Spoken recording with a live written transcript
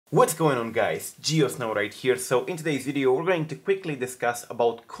What's going on, guys? GeoSnow right here. So in today's video we're going to quickly discuss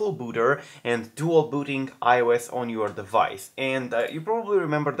about CoolBooter and dual booting iOS on your device. And you probably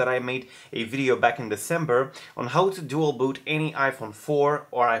remember that I made a video back in December on how to dual boot any iPhone 4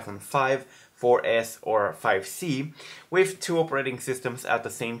 or iPhone 5, 4S or 5C with two operating systems at the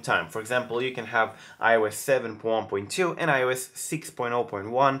same time. For example, you can have iOS 7.1.2 and iOS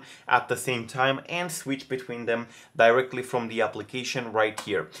 6.0.1 at the same time and switch between them directly from the application right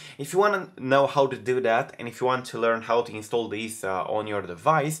here. If you want to know how to do that, and if you want to learn how to install these on your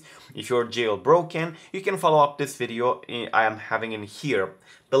device, if you're jailbroken, you can follow up this video I am having in here.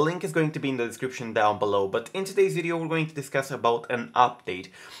 The link is going to be in the description down below, but in today's video we're going to discuss about an update.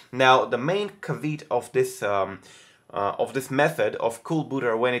 Now, the main caveat of this method of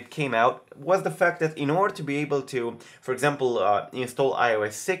CoolBooter when it came out was the fact that in order to be able to, for example, install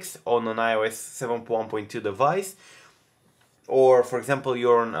iOS 6 on an iOS 7.1.2 device, or for example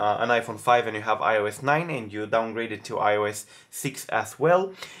you're on an iPhone 5 and you have iOS 9 and you downgraded to iOS 6 as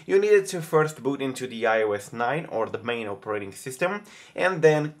well, you needed to first boot into the iOS 9 or the main operating system and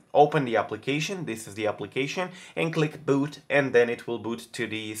then open the application, this is the application, and click boot, and then it will boot to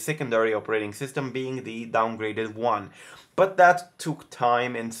the secondary operating system being the downgraded one. But that took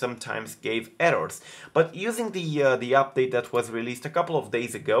time and sometimes gave errors. But using the update that was released a couple of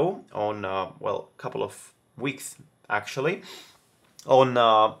days ago on, well, a couple of weeks actually, on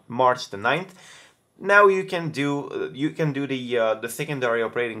March the 9th, now you can do the secondary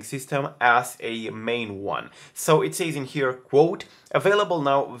operating system as a main one. So it says in here, quote, available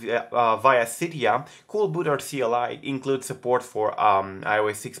now via Cydia, CoolBooter CLI includes support for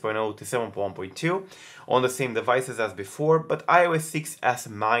iOS 6.0 to 7.1.2 on the same devices as before, but iOS 6 as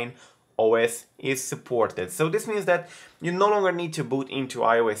main OS is supported. So this means that you no longer need to boot into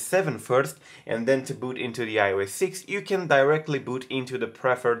iOS 7 first and then to boot into the iOS 6. You can directly boot into the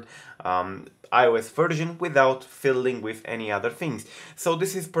preferred iOS version without fiddling with any other things. So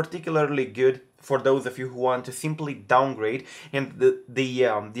this is particularly good for those of you who want to simply downgrade, and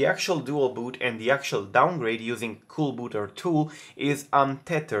the actual dual boot and the actual downgrade using CoolBooter tool is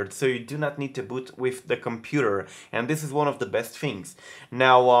untethered, so you do not need to boot with the computer, and this is one of the best things.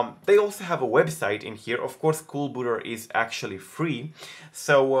 Now they also have a website in here. Of course, CoolBooter is actually free,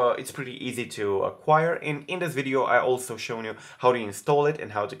 so it's pretty easy to acquire, and in this video I also shown you how to install it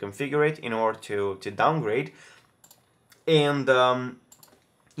and how to configure it in order to downgrade. And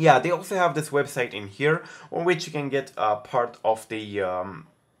yeah, they also have this website in here on which you can get part of the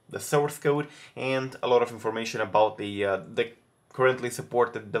source code and a lot of information about the currently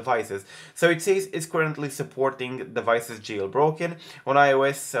supported devices. So it says it's currently supporting devices jailbroken on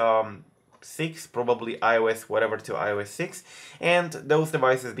iOS 6, probably iOS whatever to iOS 6, and those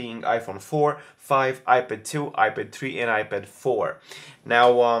devices being iPhone 4, 5, iPad 2, iPad 3 and iPad 4.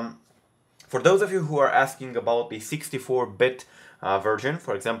 Now, for those of you who are asking about the 64-bit version,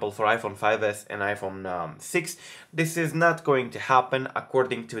 for example for iPhone 5s and iPhone 6, this is not going to happen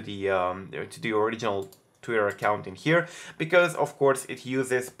according to the original Twitter account in here, because of course it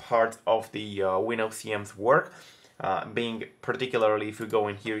uses part of the WinOCM's work, being particularly, if you go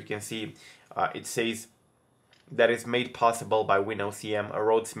in here you can see it says that is made possible by WinOCM,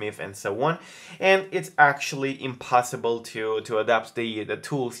 Roadsmith and so on, and it's actually impossible to adapt the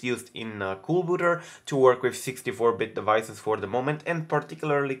tools used in CoolBooter to work with 64-bit devices for the moment, and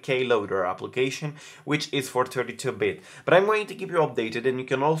particularly Keyloader application, which is for 32-bit. But I'm going to keep you updated, and you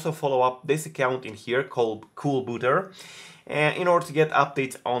can also follow up this account in here called CoolBooter in order to get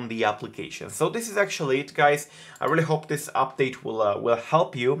updates on the application. So this is actually it, guys. I really hope this update will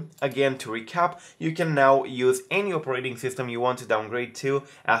help you. Again, to recap, you can now use any operating system you want to downgrade to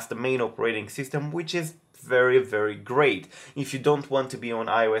as the main operating system, which is very, very great. If you don't want to be on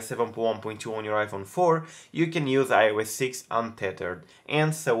iOS 7.1.2 on your iPhone 4, you can use iOS 6 untethered,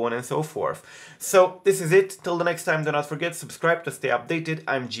 and so on and so forth. So this is it. Till the next time, do not forget, subscribe to stay updated.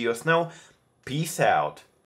 I'm GeoSnow. Peace out.